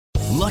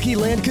Lucky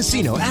Land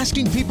Casino,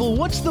 asking people,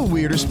 what's the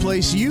weirdest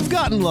place you've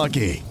gotten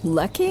lucky?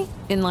 Lucky?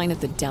 In line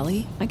at the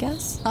deli, I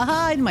guess?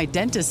 Aha, in my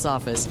dentist's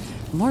office.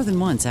 More than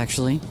once,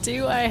 actually.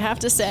 Do I have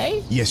to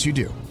say? Yes, you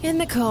do. In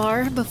the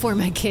car before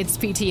my kids'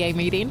 PTA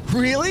meeting.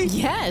 Really?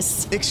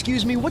 Yes.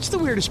 Excuse me, what's the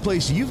weirdest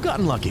place you've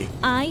gotten lucky?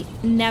 I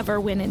never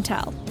win and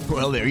tell.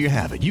 Well, there you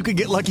have it. You can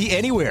get lucky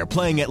anywhere,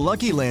 playing at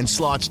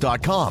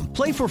LuckyLandSlots.com.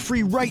 Play for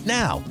free right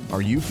now.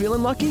 Are you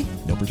feeling lucky?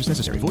 No purchase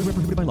necessary. Void where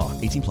prohibited by law.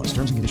 18 plus.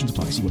 Terms and conditions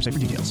apply. See website for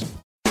details.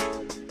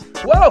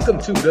 Welcome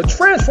to the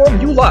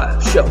Transform You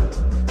Live show.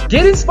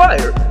 Get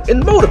inspired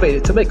and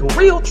motivated to make a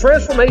real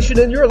transformation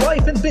in your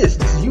life and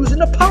business using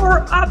the power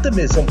of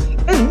optimism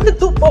and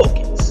mental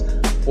focus.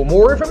 For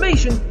more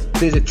information,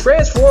 visit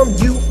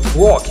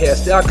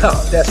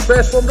TransformUBroadcast.com. That's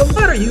transform the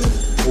letter U,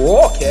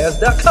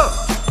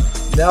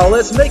 broadcast.com. Now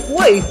let's make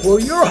way for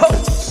your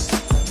host,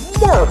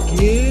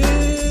 Marcus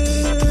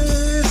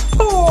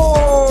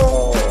Paul.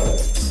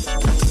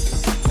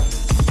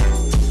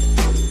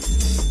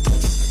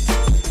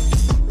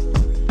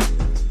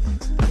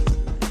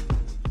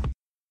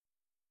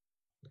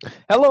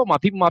 Hello, my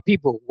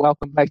people.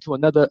 Welcome back to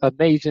another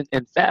amazing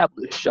and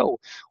fabulous show.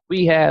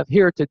 We have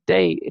here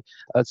today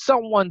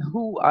someone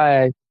who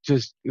I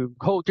just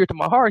hold dear to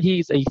my heart.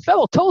 He's a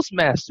fellow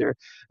Toastmaster.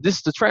 This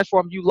is the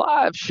Transform You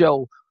Live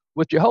show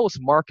with your host,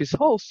 Marcus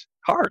Hart.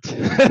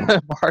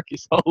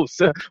 Marcus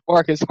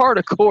Hart,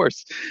 of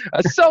course.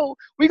 So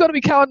we're going to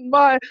be counting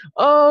my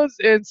ums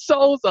and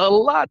so's a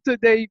lot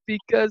today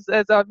because,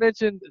 as I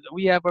mentioned,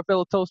 we have our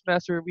fellow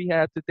Toastmaster. We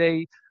have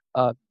today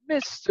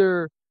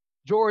Mr.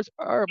 George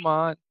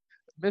Araman.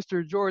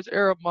 Mr. George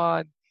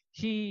Araman,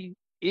 he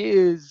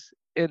is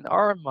in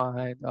our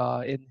mind,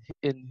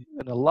 in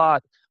a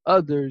lot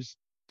others,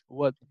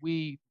 what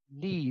we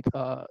need,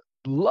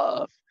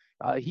 love.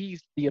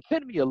 He's the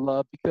epitome of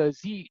love because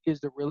he is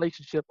the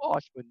relationship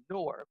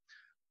entrepreneur.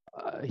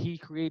 He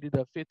created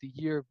a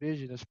 50-year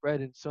vision of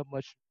spreading so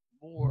much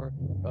more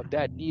of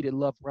that needed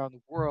love around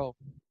the world.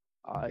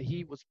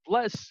 He was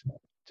blessed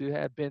to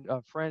have been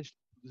friend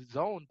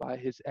zoned by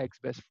his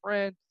ex-best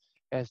friend,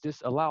 as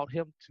this allowed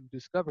him to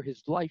discover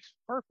his life's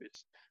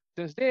purpose.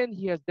 Since then,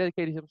 he has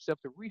dedicated himself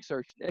to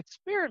research and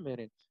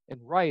experimenting and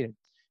writing.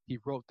 He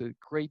wrote The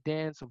Great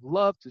Dance of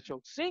Love to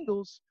show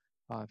singles,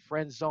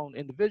 friend zone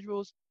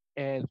individuals,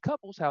 and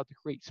couples how to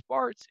create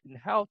sparks and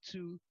how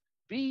to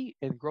be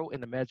and grow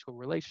in a magical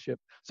relationship.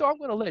 So I'm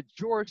going to let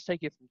George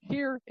take it from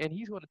here, and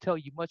he's going to tell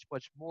you much,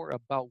 much more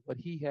about what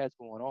he has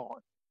going on.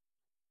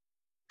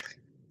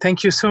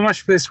 Thank you so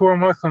much for this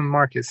warm welcome,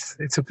 Marcus.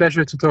 It's a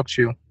pleasure to talk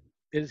to you.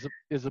 It's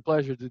a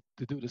pleasure to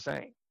do the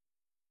same.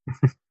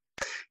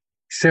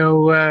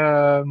 So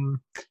I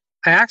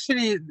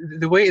actually,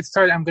 the way it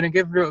started, I'm going to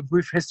give you a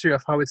brief history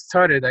of how it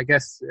started. I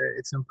guess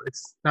it's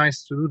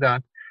nice to do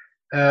that.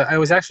 I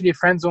was actually a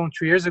friend zone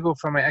 3 years ago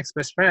from my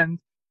ex-best friend,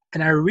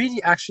 and I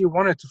really actually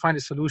wanted to find a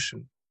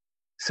solution.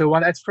 So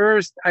when at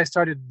first I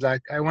started,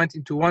 I went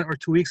into 1 or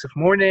 2 weeks of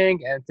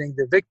mourning and playing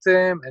the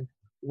victim and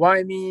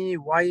why me,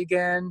 why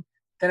again?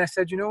 Then I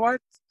said, you know what?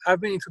 I've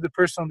been into the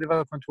personal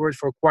development world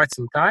for quite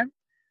some time.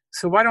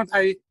 So why don't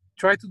I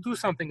try to do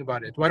something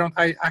about it? Why don't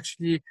I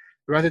actually,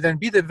 rather than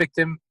be the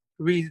victim,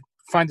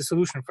 find a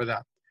solution for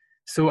that?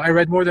 So I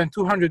read more than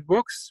 200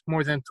 books,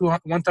 more than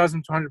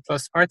 1,200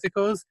 plus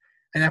articles,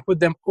 and I put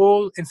them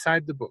all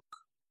inside the book.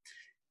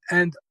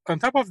 And on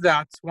top of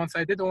that, once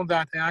I did all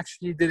that, I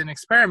actually did an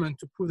experiment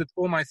to prove that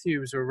all my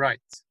theories were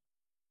right.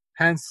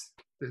 Hence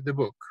the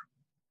book.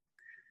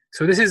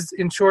 So this is,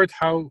 in short,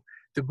 how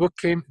the book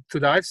came to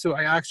life. So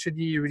I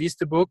actually released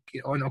the book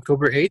on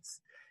October 8th.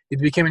 It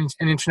became an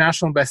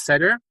international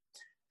bestseller.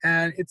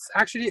 And it's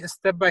actually a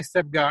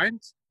step-by-step guide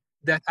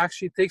that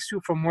actually takes you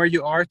from where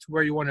you are to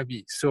where you want to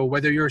be. So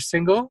whether you're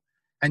single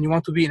and you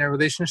want to be in a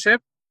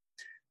relationship,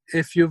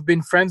 if you've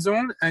been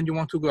friend-zoned and you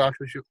want to go out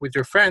with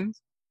your friend,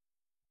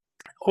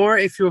 or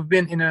if you've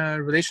been in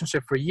a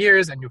relationship for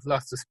years and you've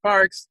lost the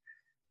sparks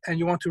and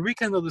you want to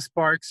rekindle the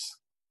sparks,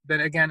 then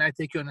again, I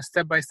take you on a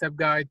step-by-step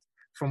guide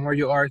from where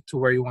you are to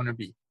where you want to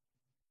be.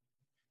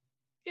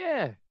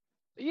 Yeah,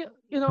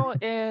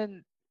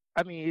 and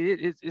I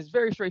mean, it's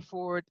very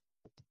straightforward.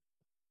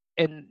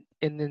 And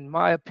in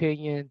my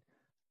opinion,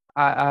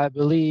 I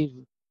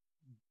believe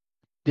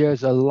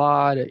there's a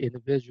lot of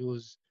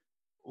individuals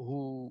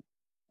who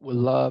would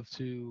love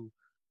to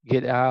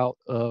get out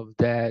of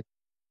that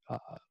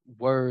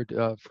word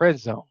friend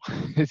zone.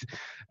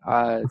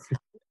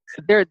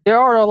 There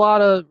are a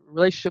lot of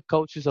relationship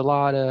coaches, a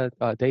lot of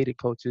dating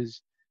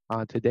coaches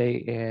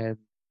today,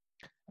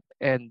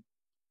 and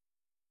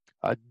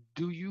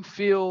do you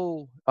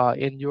feel,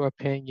 in your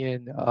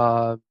opinion,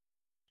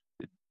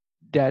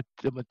 that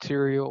the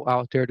material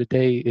out there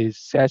today is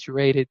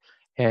saturated,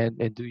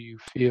 and do you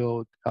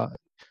feel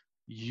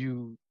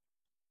you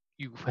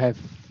have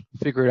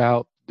figured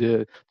out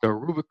the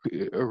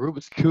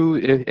Rubik's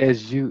Cube,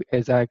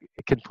 as I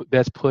can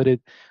best put it,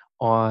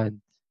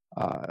 on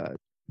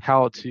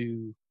how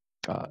to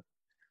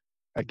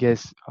I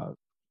guess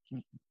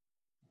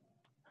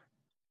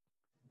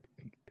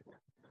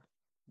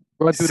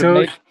run through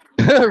the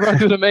run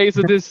through the maze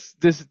of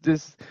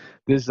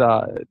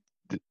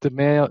the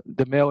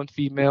male and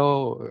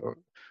female,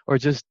 or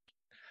just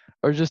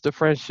a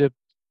friendship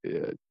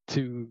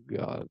to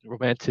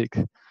romantic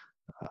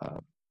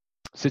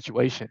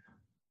situation.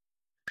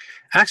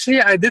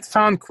 Actually, I did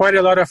found quite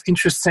a lot of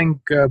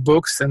interesting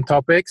books and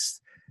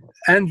topics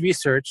and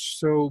research.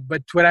 So,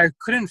 but what I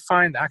couldn't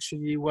find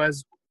actually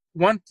was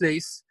one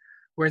place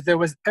where there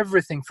was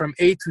everything from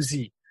A to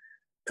Z,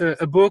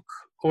 a book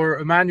or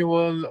a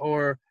manual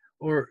or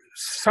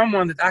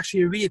someone that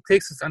actually really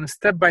takes us on a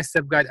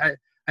step-by-step guide. I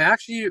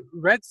actually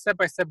read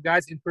step-by-step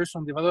guides in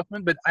personal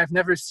development, but I've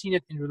never seen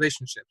it in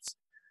relationships.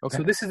 Okay.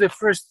 So this is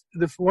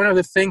one of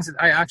the things that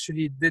I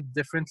actually did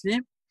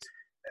differently.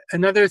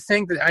 Another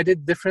thing that I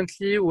did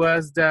differently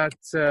was that.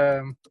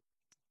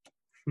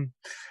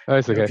 Oh,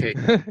 it's okay.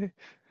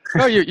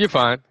 No, you're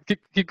fine.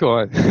 Keep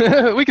going.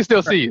 We can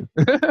still see you.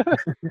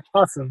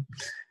 Awesome.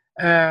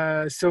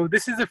 So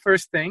this is the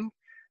first thing.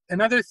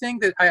 Another thing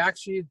that I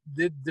actually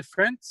did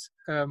different.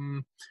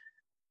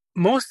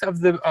 Most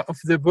of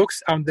the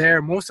books out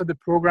there, most of the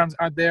programs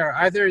out there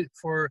are either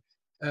for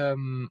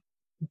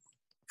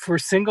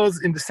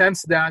singles, in the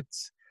sense that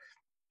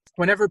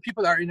whenever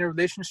people are in a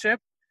relationship,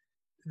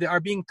 they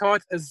are being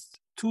taught as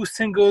two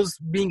singles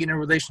being in a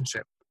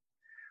relationship.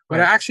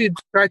 What I actually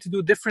try to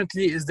do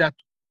differently is that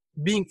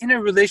being in a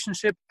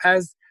relationship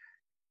as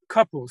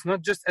couples,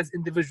 not just as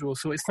individuals.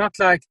 So it's not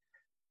like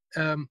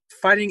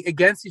fighting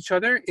against each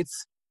other,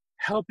 it's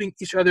helping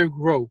each other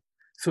grow.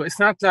 So it's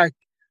not like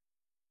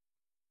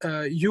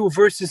you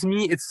versus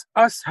me, it's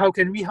us. How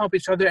can we help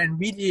each other and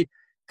really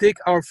take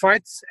our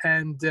fights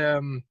and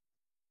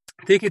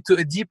take it to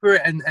a deeper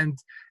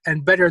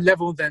and better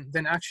level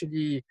than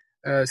actually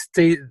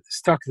stay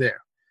stuck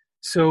there.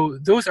 So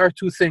those are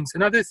two things.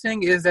 Another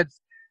thing is that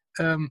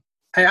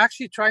I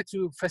actually try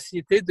to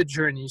facilitate the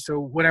journey. So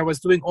when I was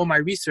doing all my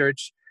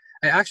research,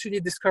 I actually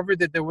discovered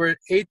that there were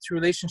 8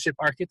 relationship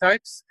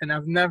archetypes, and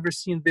I've never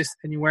seen this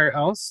anywhere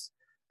else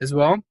as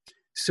well.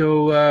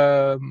 So,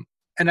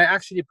 and I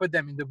actually put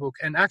them in the book.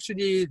 And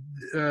actually,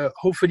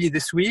 hopefully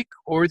this week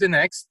or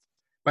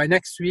by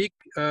next week,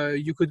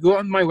 you could go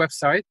on my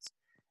website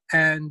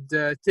and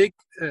take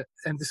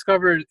and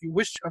discover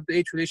which of the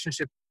 8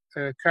 relationship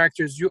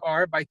characters you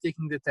are by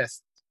taking the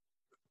test.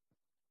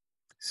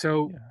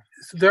 So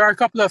there are a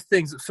couple of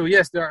things. So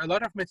yes, there are a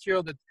lot of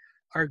material that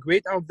are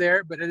great out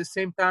there, but at the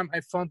same time,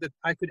 I found that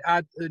I could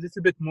add a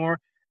little bit more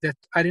that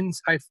I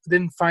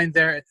didn't find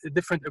there. A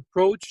different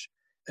approach,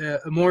 a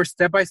more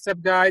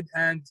step-by-step guide,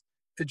 and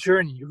a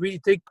journey. You really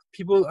take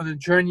people on a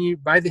journey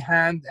by the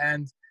hand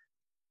and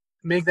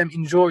make them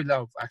enjoy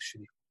love,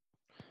 actually.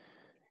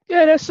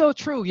 Yeah, that's so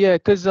true. Yeah,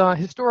 because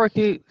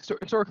historically,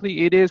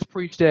 it is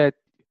preached that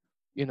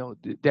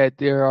that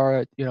there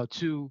are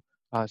two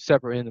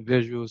separate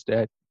individuals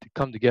that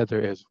come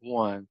together as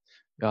one,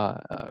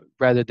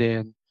 rather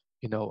than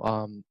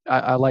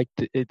I like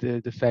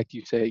the fact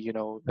you say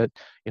that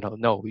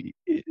no,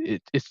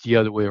 it's the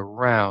other way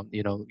around.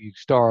 You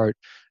start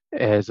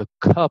as a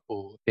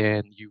couple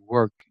and you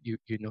work you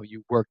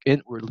work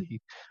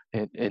inwardly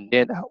and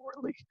then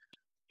outwardly.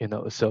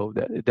 So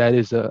that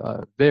is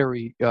a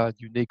very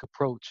unique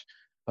approach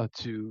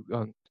to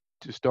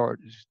start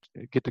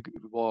get the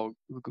ball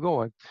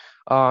going.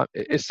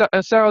 It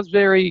sounds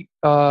very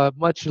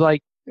much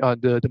like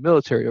the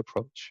military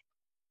approach.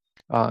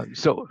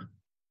 So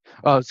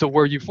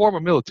were you former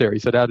military?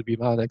 So that would be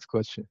my next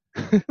question.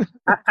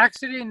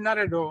 Actually, not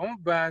at all.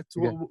 But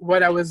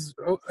what I was,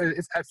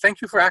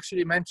 thank you for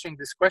actually mentioning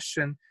this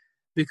question,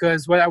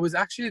 because what I was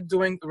actually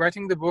doing,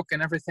 writing the book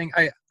and everything,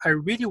 I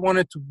really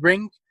wanted to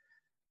bring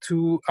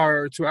to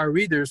our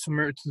readers,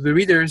 to the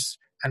readers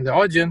and the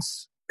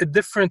audience, a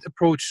different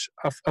approach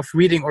of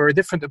reading, or a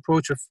different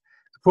approach of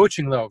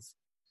approaching love.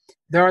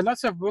 There are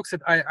lots of books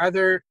that are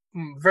either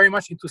very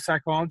much into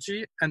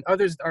psychology and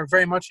others that are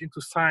very much into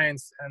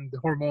science and the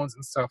hormones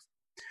and stuff.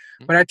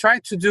 Mm-hmm. What I try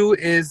to do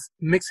is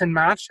mix and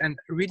match and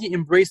really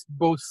embrace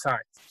both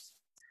sides,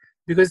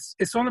 because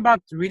it's all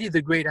about really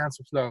the great dance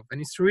of love, and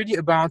it's really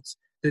about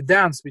the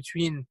dance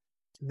between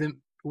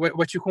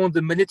what you call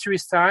the military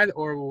side,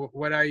 or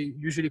what I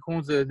usually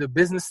call the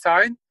business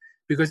side,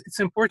 because it's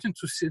important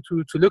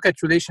to look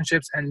at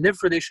relationships and live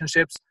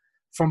relationships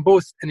from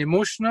both an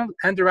emotional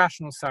and a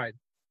rational side.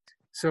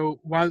 So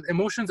while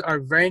emotions are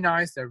very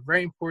nice, they're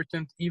very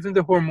important, even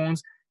the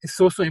hormones, it's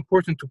also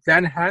important to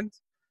plan ahead,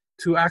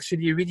 to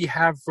actually really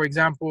have, for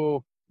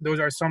example, those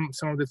are some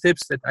of the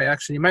tips that I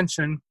actually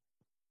mentioned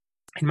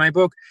in my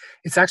book.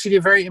 It's actually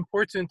very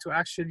important to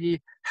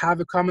actually have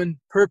a common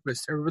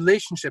purpose, a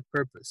relationship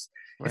purpose.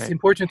 Right. It's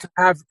important to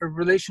have a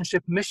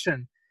relationship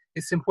mission.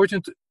 It's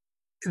important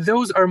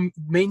those are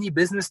mainly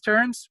business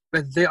terms,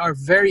 but they are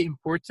very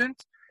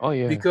important. Oh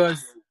yeah.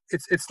 Because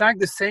it's like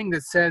the saying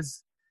that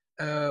says,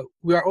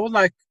 we are all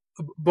like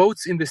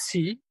boats in the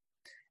sea,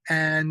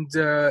 and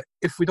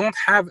if we don't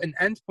have an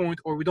end point,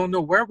 or we don't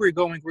know where we're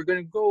going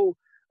to go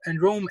and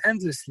roam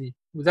endlessly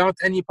without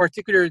any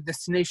particular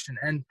destination.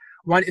 And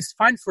while it's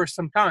fine for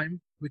some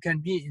time, We can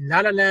be in La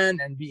La Land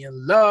and be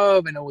in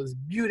love, and it was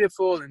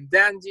beautiful and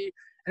dandy,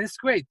 and it's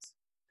great.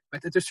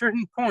 But at a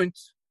certain point,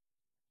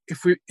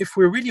 if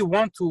we really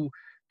want to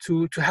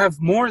have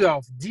more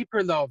love,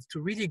 deeper love, to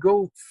really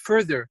go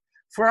further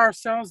for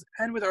ourselves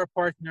and with our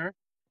partner,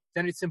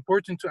 then it's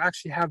important to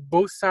actually have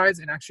both sides.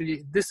 And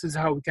actually, this is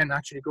how we can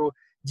actually go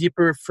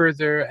deeper,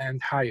 further,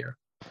 and higher.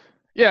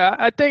 Yeah,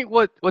 I think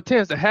what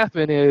tends to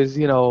happen is,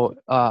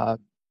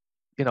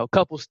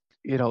 couples,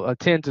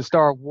 tend to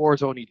start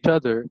wars on each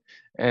other,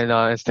 and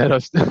instead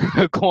of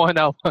going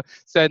out,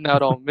 setting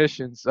out on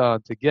missions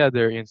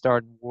together and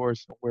starting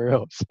wars somewhere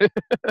else.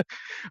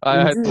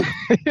 Indeed.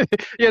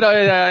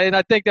 And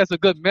I think that's a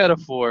good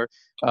metaphor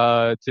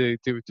to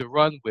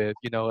run with.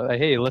 Like,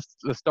 hey, let's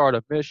start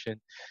a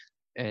mission,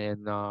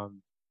 and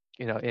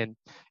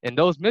and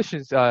those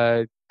missions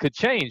could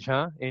change,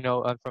 huh?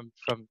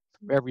 From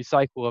every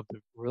cycle of the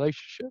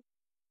relationship.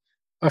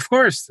 Of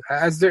course,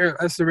 as the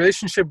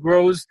relationship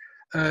grows,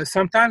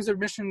 sometimes the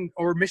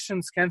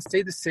missions can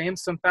stay the same.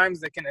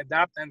 Sometimes they can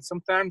adapt, and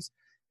sometimes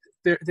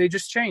they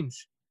just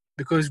change,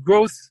 because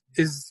growth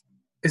is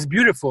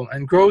beautiful,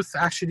 and growth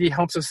actually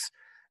helps us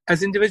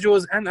as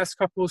individuals and as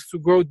couples to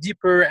grow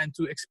deeper and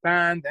to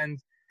expand and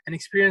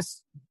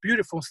experience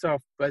beautiful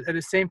stuff. But at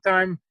the same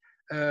time,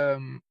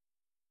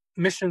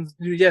 missions,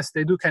 yes,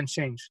 they can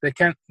change. They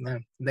can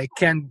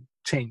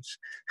change.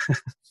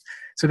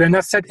 So they're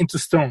not set into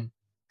stone.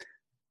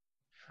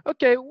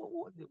 Okay,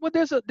 well,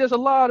 there's a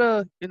lot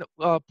of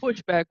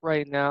pushback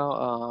right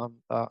now.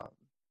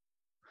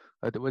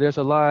 There's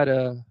a lot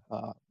of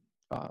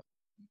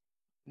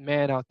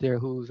man out there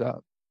who's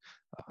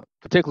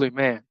particularly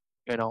man.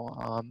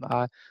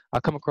 I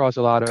come across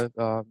a lot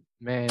of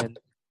men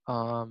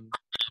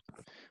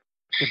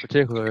in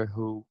particular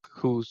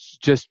who's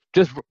just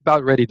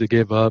about ready to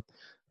give up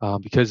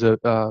because of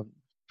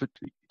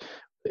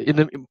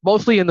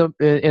mostly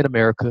in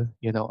America.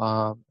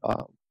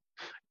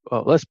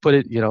 Let's put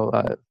it,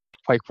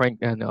 quite frank,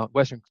 and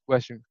Western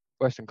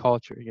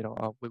culture,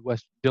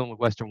 with dealing with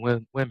Western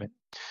women,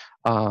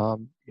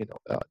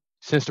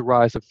 since the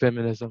rise of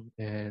feminism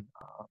and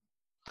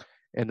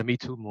the Me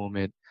Too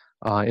movement,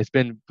 it's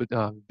been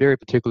very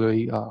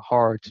particularly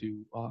hard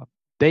to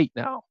date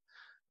now,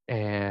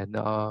 and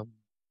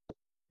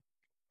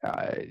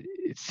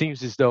it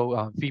seems as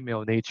though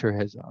female nature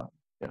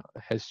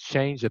has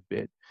changed a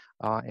bit,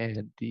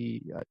 and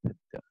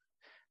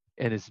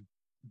and it's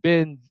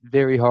been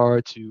very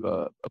hard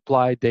to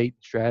apply dating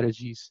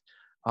strategies.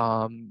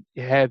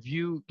 Have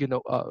you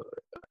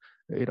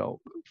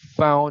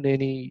found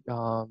any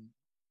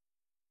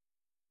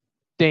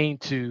thing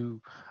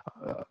to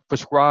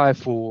prescribe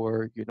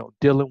for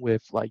dealing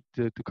with like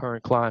the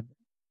current climate?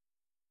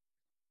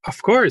 Of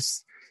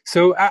course.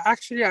 So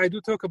actually, I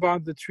do talk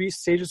about the 3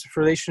 stages of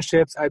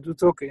relationships. I do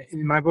talk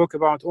in my book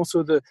about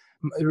also the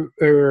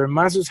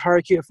Maslow's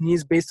hierarchy of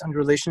needs based on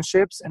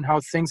relationships and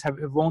how things have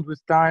evolved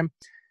with time.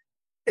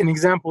 An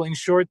example, in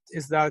short,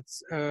 is that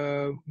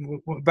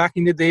back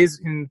in the days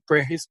in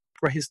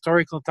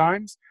prehistorical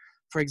times,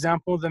 for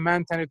example, the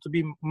man tended to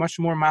be much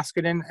more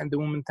masculine and the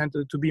woman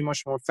tended to be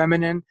much more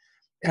feminine.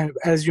 And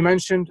as you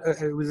mentioned,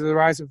 with the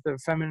rise of the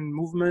feminine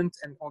movement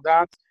and all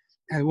that,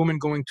 and women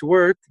going to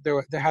work,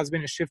 there has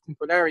been a shift in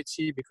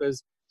polarity,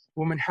 because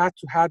women had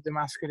to have the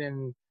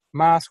masculine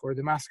mask or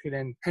the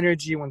masculine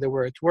energy when they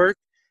were at work.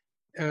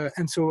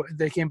 And so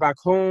they came back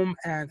home,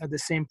 and at the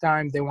same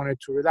time, they wanted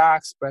to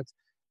relax, but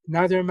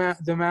neither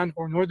the man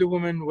nor the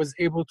woman was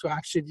able to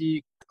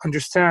actually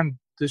understand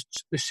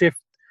the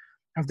shift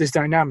of this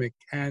dynamic.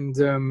 And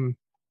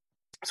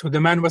so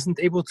the man wasn't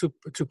able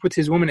to put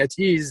his woman at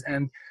ease,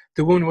 and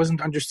the woman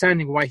wasn't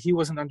understanding why he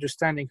wasn't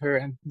understanding her,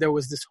 and there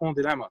was this whole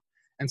dilemma.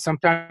 And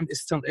sometimes it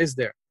still is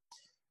there.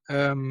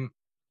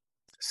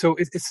 So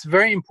it's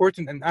very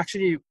important. And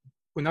actually,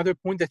 another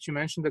point that you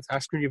mentioned that's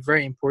actually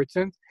very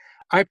important,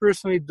 I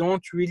personally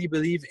don't really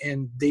believe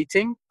in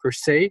dating per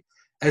se,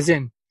 as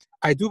in,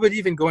 I do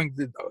believe in going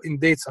in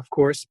dates, of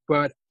course,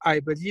 but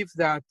I believe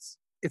that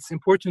it's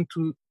important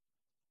to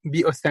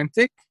be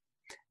authentic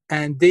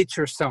and date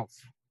yourself.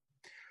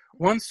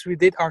 Once we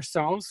date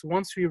ourselves,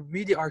 once we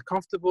really are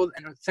comfortable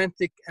and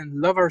authentic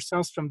and love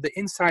ourselves from the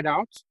inside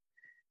out,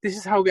 this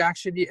is how we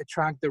actually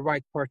attract the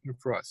right partner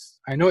for us.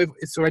 I know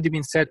it's already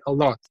been said a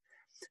lot,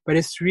 but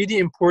it's really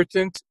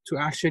important to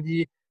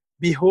actually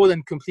be whole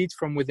and complete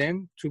from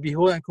within, to be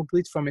whole and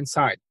complete from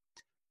inside.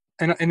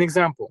 And an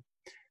example,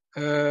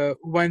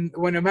 when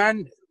a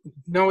man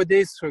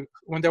nowadays,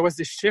 when there was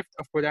this shift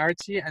of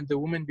polarity and the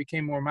woman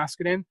became more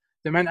masculine,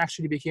 the man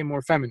actually became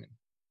more feminine.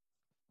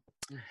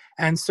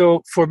 And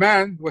so for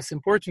man, what's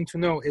important to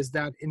know is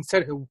that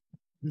instead of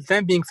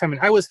them being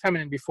feminine, I was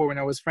feminine before when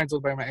I was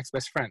friend-zoned by my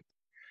ex-best friend.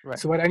 Right.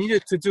 So what I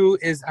needed to do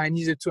is I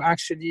needed to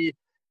actually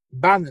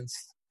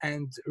balance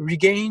and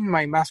regain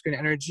my masculine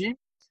energy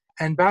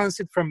and balance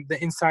it from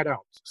the inside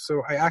out.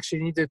 So I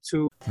actually needed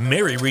to.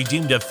 Mary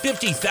redeemed a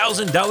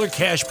 $50,000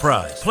 cash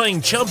prize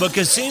playing Chumba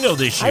Casino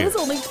this year. I was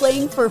only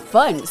playing for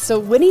fun, so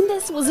winning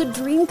this was a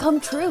dream come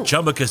true.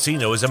 Chumba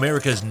Casino is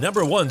America's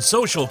 #1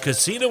 social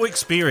casino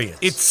experience.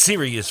 It's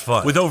serious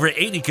fun. With over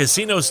 80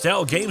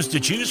 casino-style games to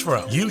choose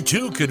from, you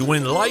too could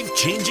win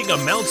life-changing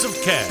amounts of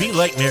cash. Be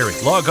like Mary.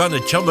 Log on to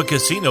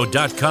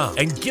ChumbaCasino.com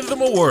and give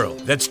them a whirl.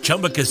 That's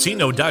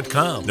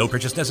ChumbaCasino.com. No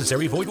purchase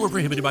necessary. Void where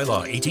prohibited by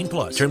law. 18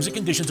 plus. Terms and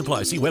conditions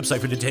apply. See website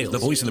for details. The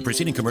voice in the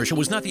preceding commercial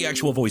was not the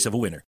actual voice of a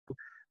winner.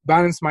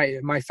 Balance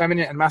my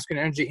feminine and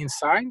masculine energy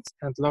inside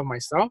and love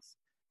myself.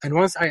 And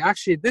once I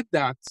actually did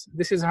that,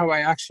 this is how I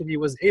actually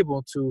was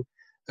able to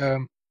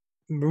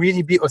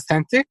really be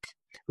authentic,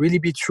 really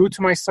be true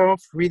to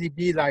myself, really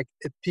be like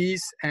at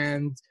peace.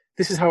 And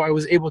this is how I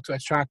was able to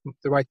attract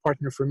the right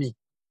partner for me.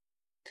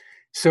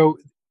 So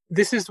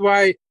this is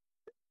why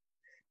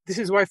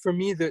for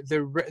me,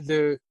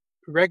 the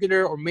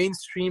regular or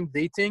mainstream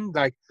dating,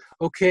 like,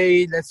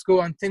 okay, let's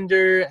go on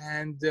Tinder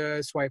and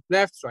swipe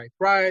left, swipe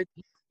right.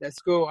 Let's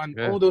go on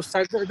all those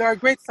sites. There are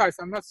great sites.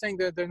 I'm not saying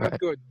that they're not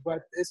good,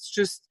 but it's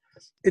just,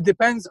 it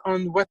depends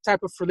on what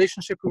type of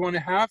relationship we want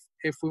to have.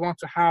 If we want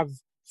to have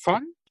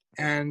fun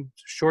and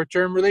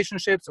short-term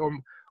relationships or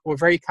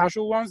very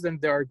casual ones, then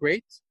they are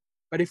great.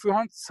 But if we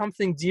want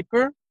something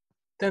deeper,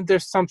 then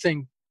there's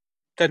something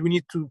that we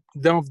need to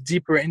delve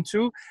deeper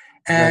into.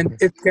 And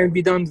it can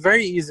be done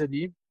very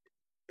easily.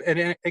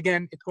 And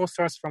again, it all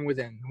starts from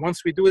within.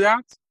 Once we do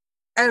that,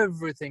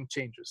 everything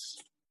changes.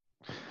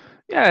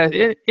 Yeah,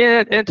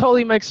 it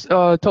totally makes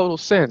total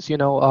sense. If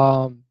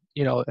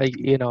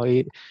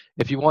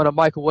you want a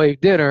microwave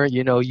dinner,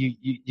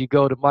 you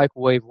go the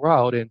microwave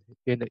route, and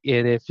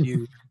if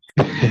you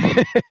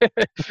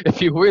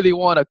if you really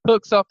want to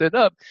cook something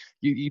up,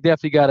 you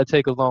definitely got to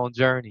take a long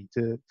journey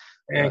to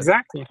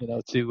exactly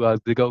to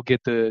go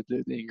get the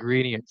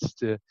ingredients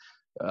to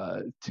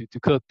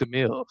cook the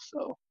meal.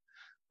 So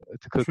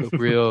to cook a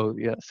real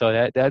so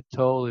that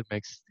totally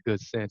makes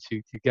good sense.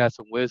 You got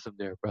some wisdom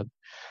there, brother.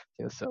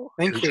 So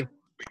thank you.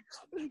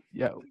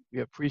 Yeah, we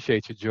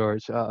appreciate you,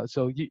 George.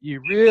 So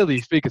you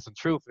really speaking some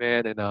truth,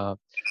 man, and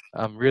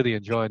I'm really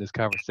enjoying this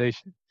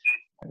conversation.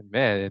 And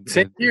man,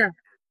 same here.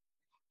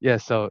 Yeah.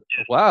 So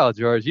wow,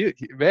 George, you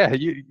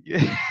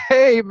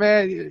hey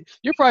man,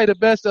 you're probably the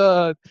best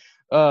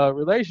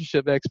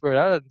relationship expert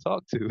I didn't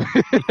talk to.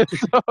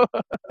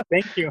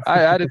 Thank you.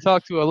 I didn't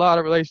talk to a lot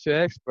of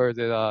relationship experts,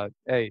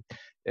 and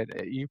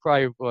you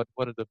probably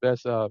one of the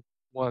best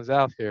ones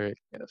out here.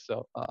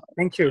 So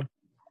thank you.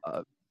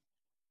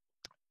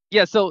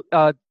 Yeah. So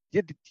a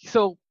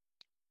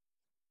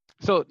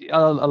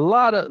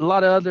lot of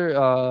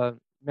other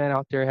men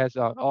out there has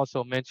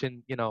also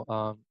mentioned,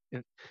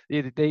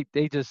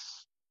 they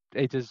just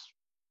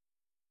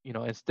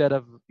instead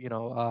of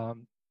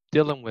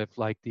dealing with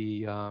like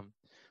the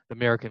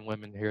American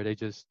women here, they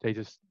just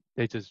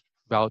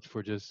vouch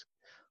for just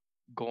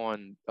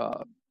going.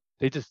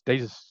 They just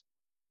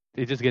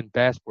getting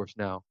passports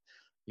now.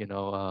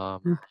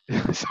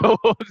 So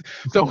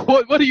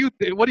what do you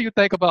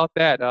think about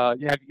that?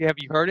 Have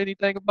you heard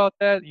anything about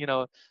that?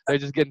 They're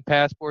just getting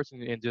passports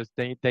and just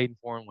dating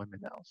foreign women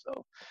now.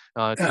 So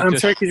I'm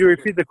sorry, could you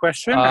repeat the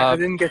question? I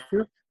didn't get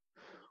you.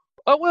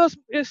 Oh well,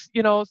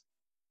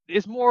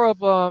 it's more of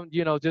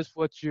just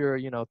what your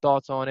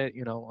thoughts on it.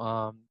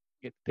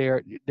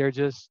 They're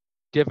just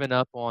giving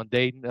up on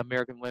dating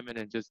American women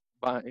and just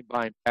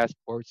buying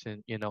passports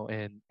and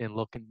and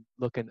looking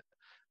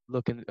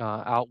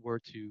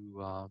outward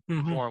to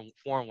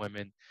foreign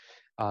women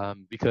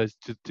because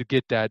to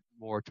get that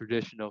more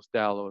traditional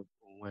style of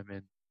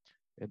women.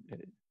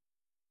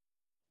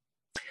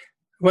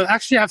 Well,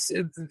 actually,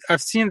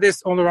 I've seen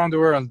this all around the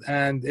world,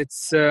 and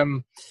it's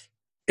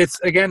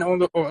again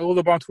all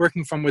about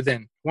working from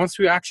within. Once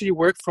we actually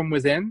work from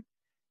within,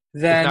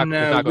 then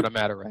it's not going to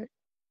matter, right?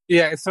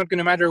 Yeah, it's not going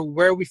to matter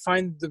where we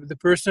find the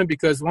person,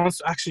 because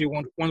once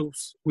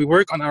we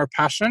work on our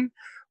passion,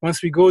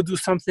 once we go do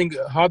something,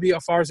 a hobby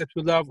of ours that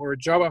we love or a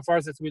job of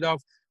ours that we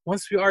love,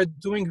 once we are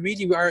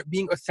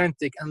being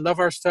authentic and love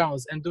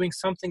ourselves and doing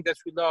something that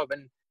we love,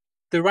 and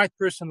the right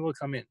person will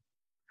come in.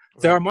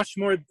 Right. There are much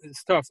more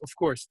stuff, of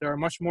course. There are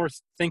much more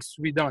things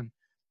to be done,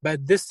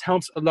 but this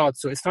helps a lot.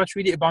 So it's not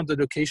really about the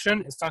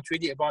location. It's not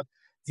really about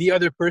the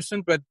other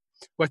person, but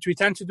what we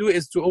tend to do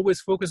is to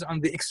always focus on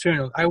the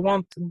external. I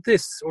want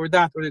this or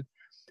that, or that.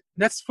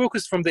 Let's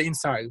focus from the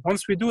inside.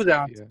 Once we do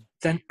that,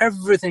 then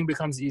everything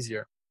becomes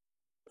easier.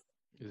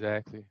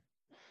 Exactly.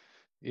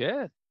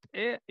 Yeah,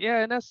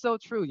 and that's so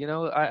true.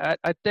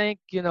 I think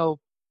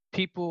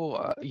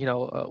people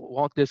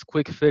want this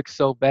quick fix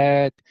so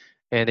bad,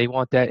 and they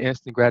want that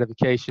instant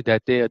gratification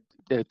that they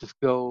just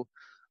go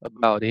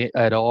about it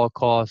at all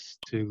costs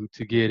to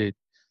get it.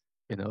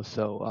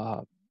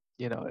 So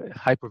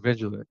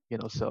hypervigilant.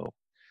 So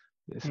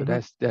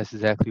that's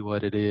exactly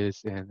what it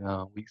is, and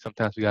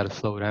sometimes we got to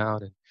slow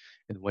down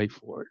and wait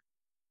for it.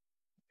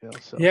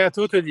 So. Yeah,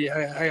 totally.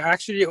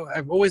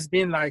 I've always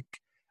been like,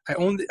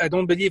 I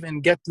don't believe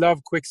in get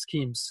love quick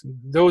schemes.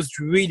 Those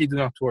really do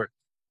not work.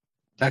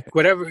 Like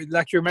whatever,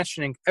 like you're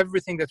mentioning,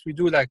 everything that we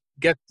do, like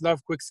get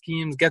love quick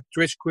schemes, get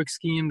rich quick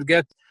schemes,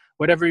 get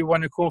whatever you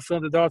want to call,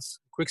 fill the dots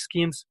quick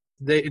schemes,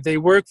 they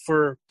work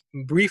for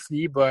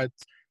briefly, but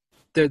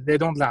they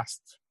don't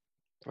last.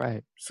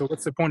 Right. So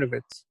what's the point of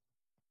it?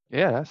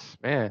 Yeah,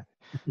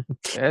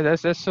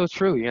 that's so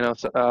true.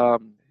 So,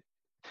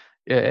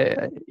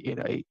 yeah,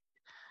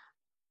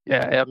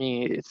 yeah. I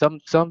mean,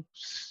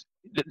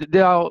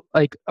 now,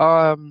 like,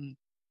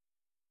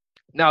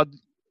 now,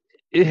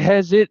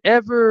 has it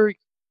ever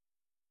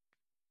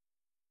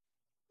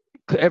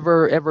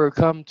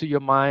come to your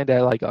mind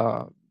that, like,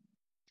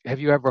 have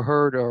you ever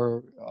heard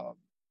or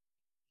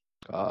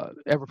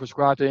ever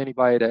prescribed to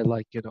anybody that,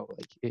 like,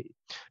 like,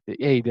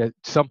 hey, that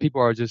some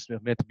people are just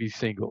meant to be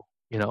single?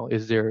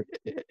 Is there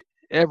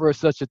ever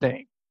such a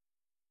thing?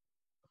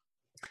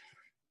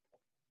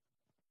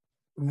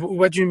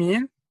 What do you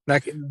mean?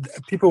 Like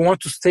people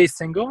want to stay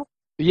single?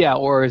 Yeah,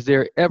 or is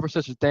there ever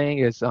such a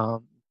thing as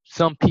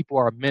some people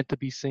are meant to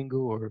be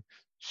single, or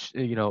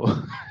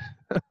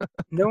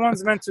No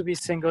one's meant to be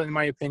single, in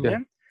my yeah.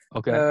 opinion.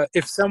 Okay.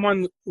 If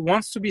someone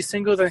wants to be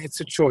single, then it's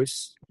a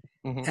choice.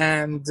 Hmm.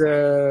 And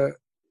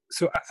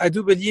so I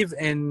do believe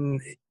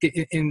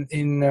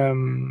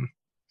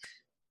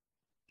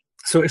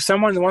so if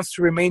someone wants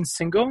to remain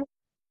single,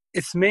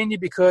 it's mainly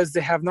because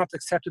they have not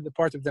accepted the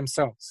part of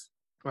themselves.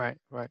 Right.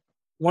 Right.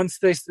 Once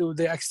they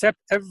accept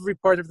every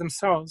part of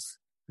themselves,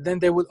 then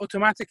they will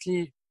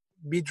automatically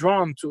be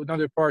drawn to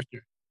another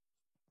partner.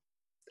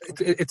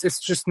 It's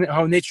just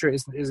how nature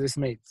is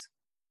made.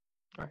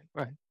 Right.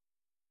 Right.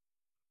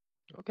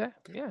 Okay.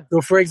 Yeah. So,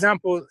 for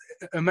example,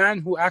 a man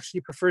who actually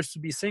prefers to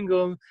be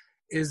single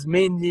is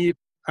mainly,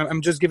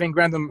 I'm just giving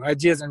random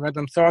ideas and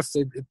random thoughts.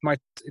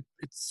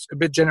 It's a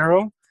bit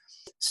general.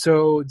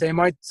 So they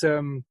might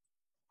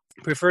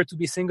prefer to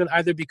be single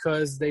either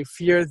because they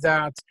fear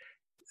that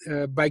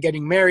by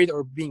getting married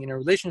or being in a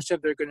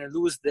relationship, they're going to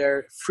lose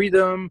their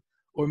freedom,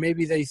 or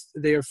maybe they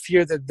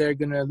fear that they're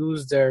going to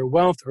lose their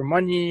wealth or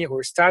money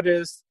or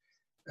status.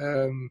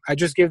 I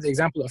just gave the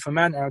example of a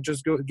man, and I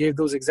just gave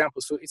those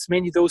examples. So it's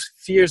mainly those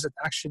fears that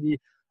actually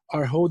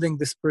are holding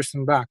this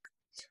person back,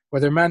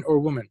 whether man or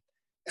woman.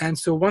 And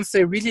so once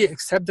they really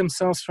accept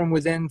themselves from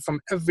within, from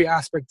every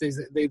aspect,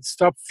 they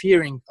stop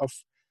fearing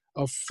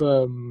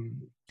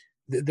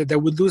that they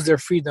would lose their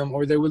freedom,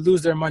 or they will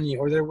lose their money,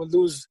 or they will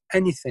lose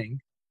anything.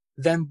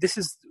 Then this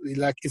is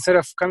like, instead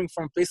of coming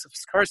from a place of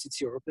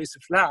scarcity or a place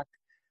of lack,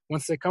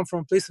 once they come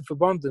from a place of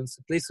abundance,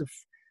 a place of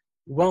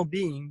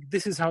well-being,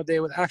 this is how they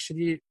would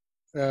actually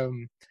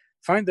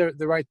find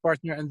the right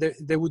partner, and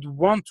they would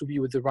want to be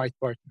with the right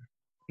partner,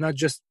 not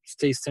just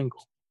stay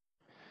single.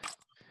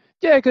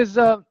 Yeah, because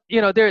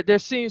there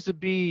seems to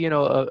be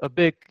a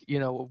big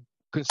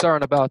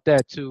concern about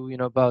that too.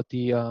 About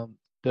the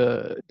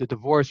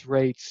divorce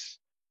rates,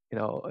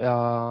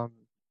 and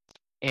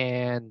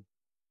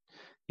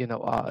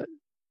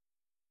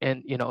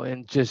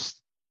and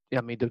just,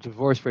 I mean, the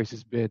divorce rate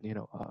has been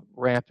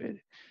rampant,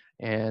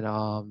 and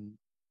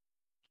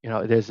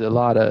there's a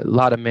lot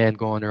of men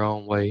going their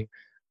own way,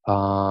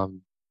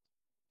 and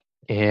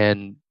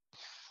and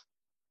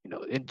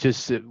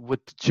just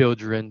with the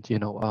children,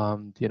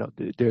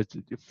 there's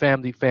the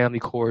family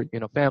court,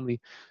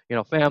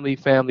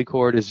 family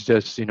court is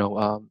just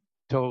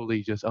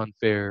totally just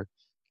unfair,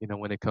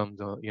 when it comes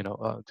on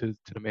to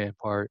the man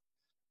part,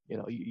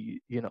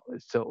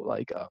 so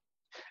like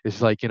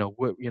it's like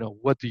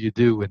what do you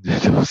do in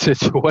those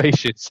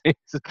situations?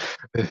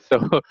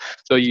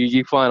 So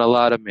you find a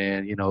lot of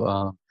men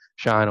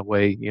shying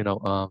away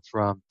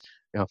from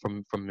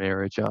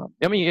marriage.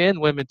 I mean, and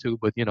women too,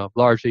 but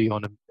largely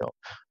on the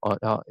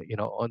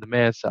on the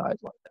man side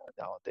like that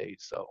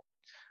nowadays. So,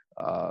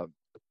 uh,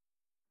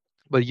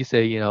 but you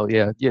say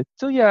yeah.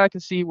 So yeah, I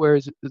can see where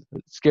it's the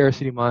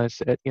scarcity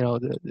mindset.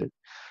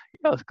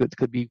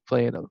 Could be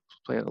playing a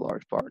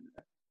large part in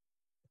that.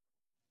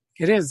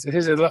 It is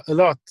a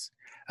lot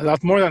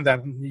more than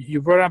that.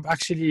 You brought up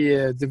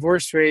actually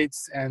divorce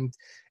rates, and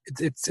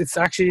it's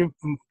actually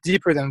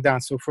deeper than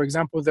that. So, for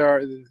example,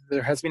 there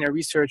has been a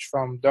research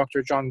from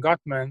Dr. John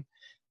Gottman.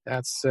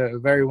 That's a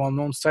very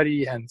well-known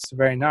study, and it's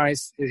very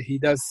nice. He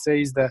does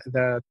says that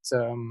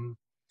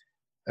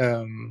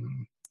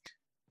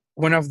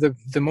one of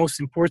the most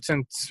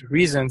important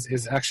reasons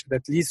is actually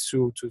that leads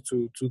to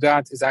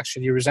that is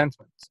actually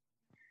resentment,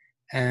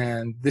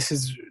 and this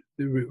is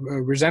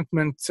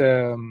resentment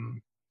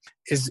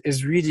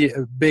is really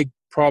a big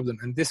problem,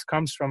 and this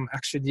comes from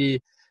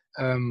actually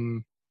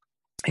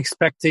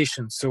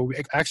expectations. So we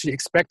actually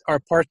expect our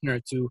partner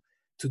to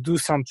do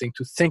something,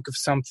 to think of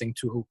something,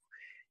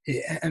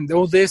 and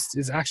all this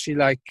is actually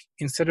like,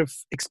 instead of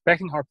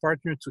expecting our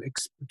partner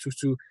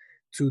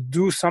to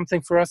do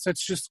something for us,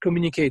 let's just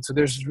communicate. So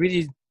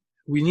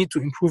we need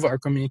to improve our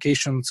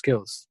communication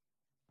skills.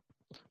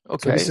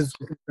 Okay. So this is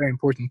a very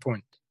important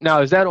point.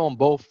 Now, is that on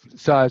both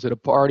sides of the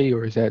party,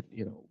 or is that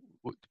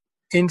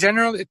In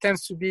general, it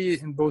tends to be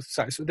in both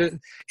sides. So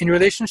in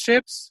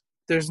relationships,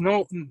 there's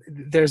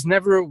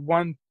never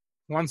one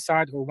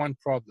side or one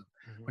problem.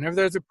 Mm-hmm. Whenever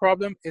there's a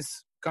problem,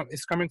 it's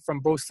coming from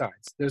both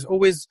sides. There's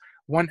always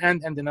one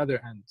end and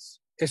another end.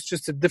 It's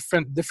just a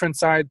different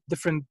side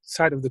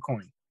of the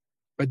coin.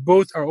 But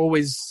both are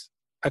always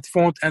at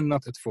fault and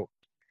not at fault.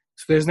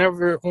 So there's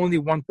never only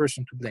one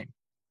person to blame.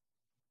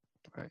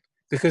 Right.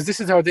 Because this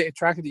is how they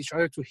attracted each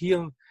other, to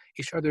heal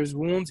each other's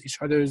wounds, each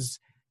other's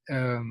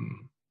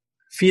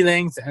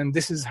feelings, and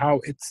this is how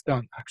it's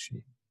done,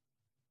 actually.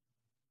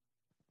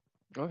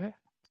 Okay.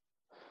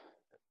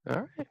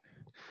 All right.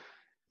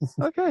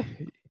 Okay.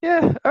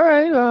 Yeah. All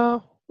right.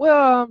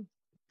 Well,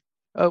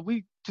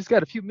 we just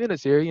got a few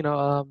minutes here.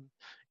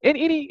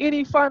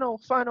 Any final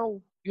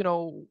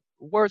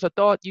words or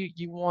thought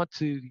you want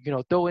to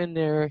throw in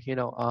there.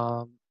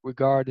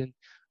 Regarding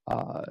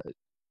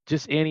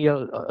just any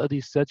of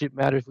these subject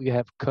matters we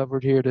have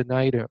covered here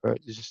tonight, or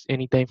just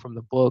anything from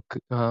the book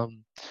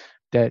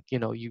that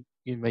you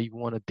may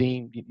want to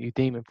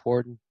deem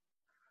important.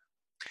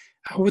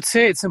 I would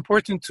say it's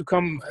important to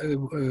come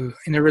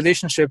in a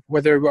relationship,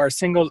 whether we are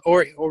single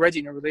or already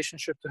in a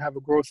relationship, to have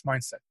a growth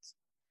mindset.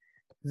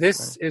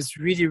 This is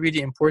really, really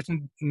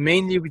important.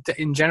 Mainly,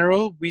 in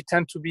general,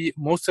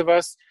 most of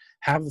us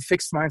have a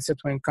fixed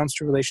mindset when it comes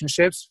to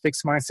relationships,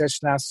 fixed mindset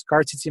 /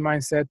 scarcity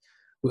mindset.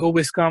 We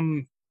always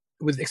come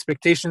with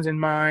expectations in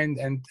mind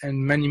and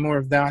many more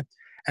of that.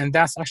 And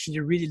that's actually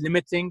really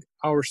limiting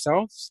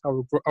ourselves,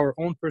 our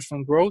own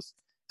personal growth,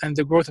 and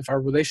the growth of our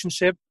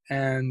relationship.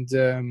 And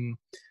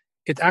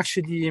it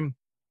actually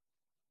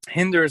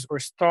hinders or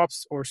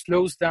stops or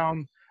slows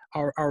down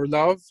our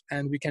love,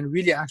 and we can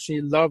really actually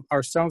love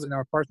ourselves and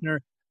our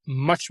partner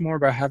much more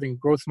by having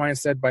growth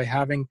mindset, by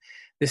having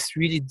this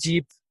really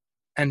deep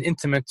and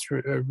intimate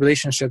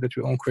relationship that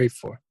we all crave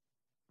for.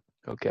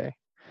 Okay.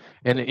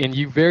 And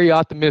you're very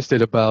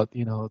optimistic about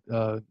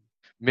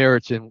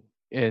marriage and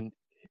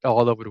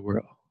all over the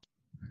world.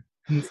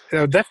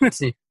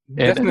 Definitely.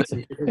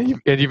 Definitely.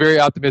 And you're very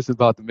optimistic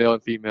about the male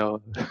and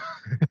female.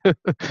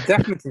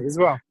 Definitely as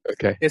well.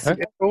 Okay. It's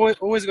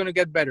always going to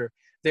get better.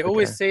 They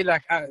always say,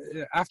 like,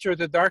 after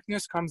the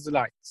darkness comes the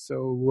light.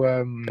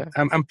 So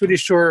I'm pretty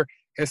sure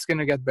it's going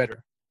to get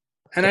better.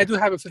 And I do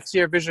have a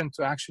 50-year vision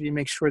to actually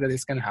make sure that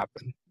it's going to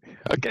happen.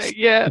 Okay,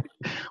 yeah,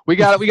 we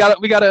got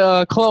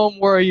to clone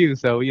more of you.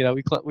 So we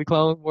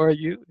clone more of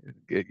you.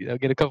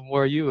 Get a couple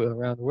more of you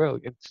around the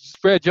world and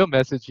spread your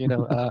message.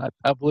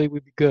 I believe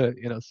we'd be good.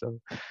 So.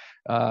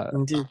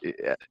 Indeed.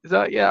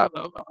 So yeah,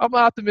 I'm an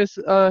optimist,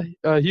 a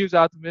huge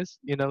optimist.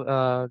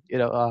 I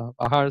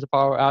harness the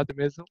power of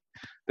optimism.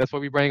 That's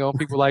what we bring on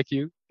people like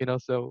you.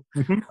 So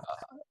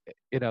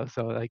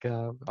so like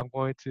I'm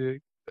going to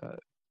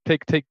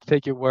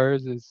take your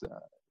words as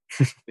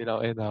and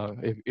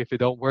if it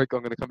don't work,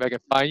 I'm gonna come back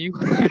and find you.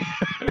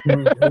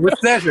 With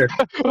pleasure.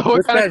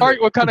 What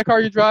kind of car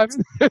you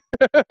driving?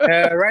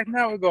 Right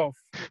now, a Golf.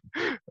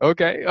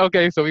 Okay.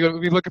 So we're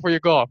gonna be looking for your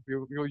Golf,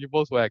 your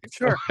Volkswagen.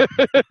 Sure.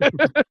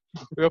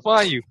 We'll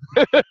find you.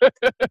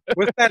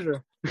 With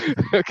pleasure.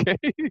 Okay.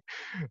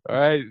 All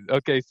right.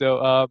 Okay.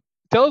 So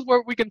tell us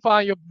where we can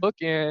find your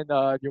book and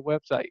your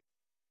website.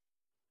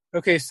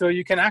 Okay, so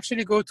you can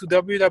actually go to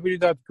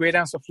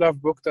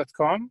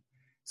www.greatdanceoflovebook.com.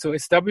 So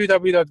it's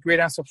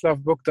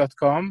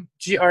www.greatdanceoflovebook.com,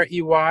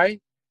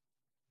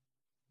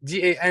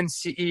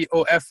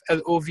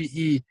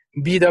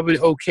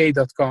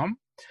 GREYDANCEOFLOVEBOOK.com.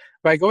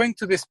 By going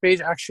to this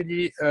page,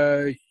 actually,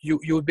 you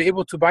would be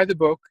able to buy the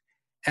book,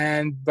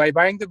 and by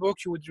buying the book,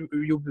 you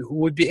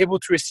would be able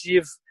to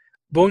receive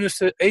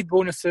 8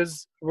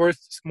 bonuses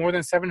worth more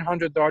than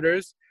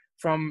 $700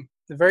 from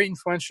the very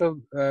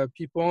influential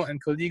people and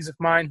colleagues of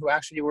mine who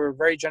actually were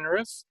very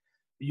generous.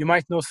 You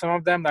might know some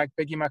of them, like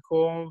Peggy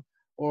McCall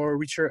or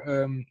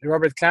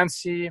Robert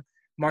Clancy,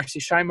 Marcy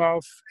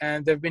Scheimoff,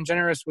 and they've been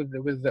generous with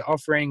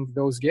offering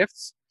those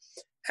gifts.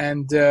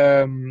 And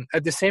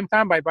at the same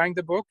time, by buying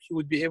the book, you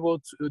would be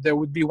there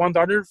would be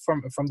 $1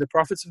 from the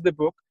profits of the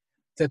book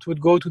that would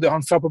go to the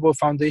Unstoppable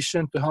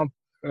Foundation to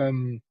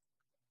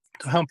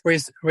help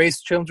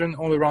raise children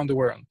all around the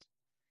world.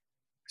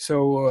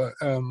 So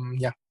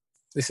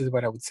this is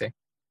what I would say.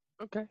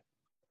 Okay.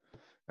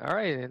 All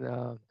right. And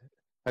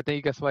I think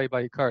you got somebody by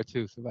your car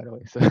too, so by the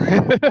way. So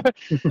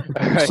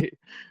all right.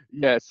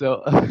 Yeah,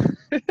 so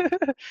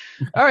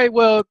all right,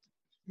 well,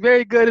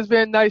 very good. It's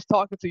been nice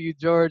talking to you,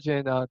 George,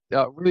 and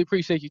really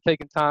appreciate you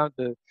taking time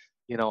to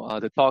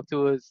to talk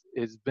to us.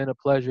 It's been a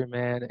pleasure,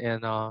 man,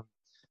 and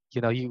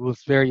you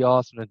was very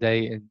awesome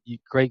today, and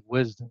great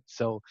wisdom.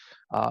 So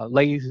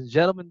ladies and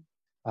gentlemen,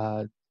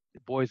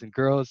 boys and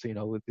girls,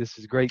 this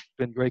is great,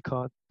 been great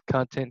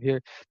content here.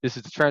 This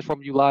is the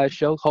Transform You Live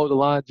show. Hold the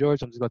line,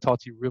 George. I'm just going to talk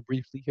to you real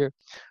briefly here.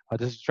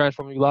 This is the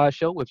Transform You Live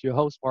show with your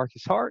host,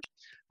 Marcus Hart.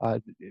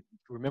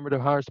 Remember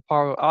to harness the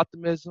power of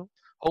optimism,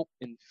 hope,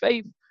 and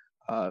faith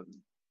to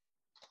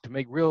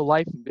make real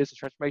life and business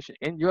transformation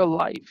in your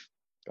life.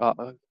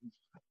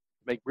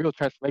 Make real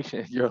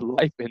transformation in your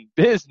life and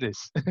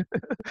business.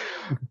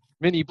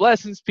 Many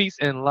blessings, peace,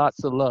 and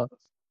lots of love.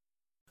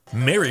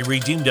 Mary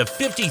redeemed a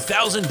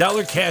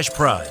 $50,000 cash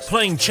prize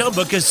playing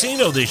Chumba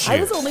Casino this year. I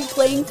was only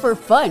playing for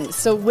fun,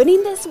 so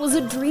winning this was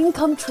a dream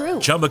come true.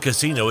 Chumba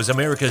Casino is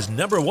America's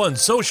 #1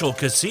 social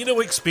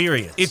casino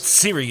experience. It's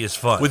serious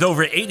fun. With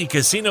over 80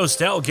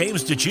 casino-style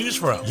games to choose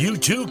from, you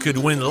too could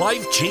win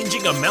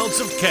life-changing amounts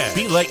of cash.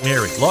 Be like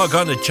Mary. Log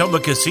on to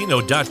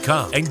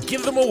ChumbaCasino.com and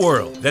give them a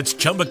whirl. That's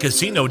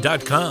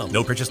ChumbaCasino.com.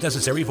 No purchase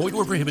necessary. Void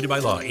where prohibited by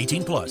law.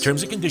 18+.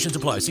 Terms and conditions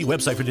apply. See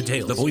website for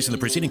details. The voice in the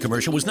preceding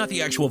commercial was not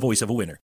the actual voice of a winner.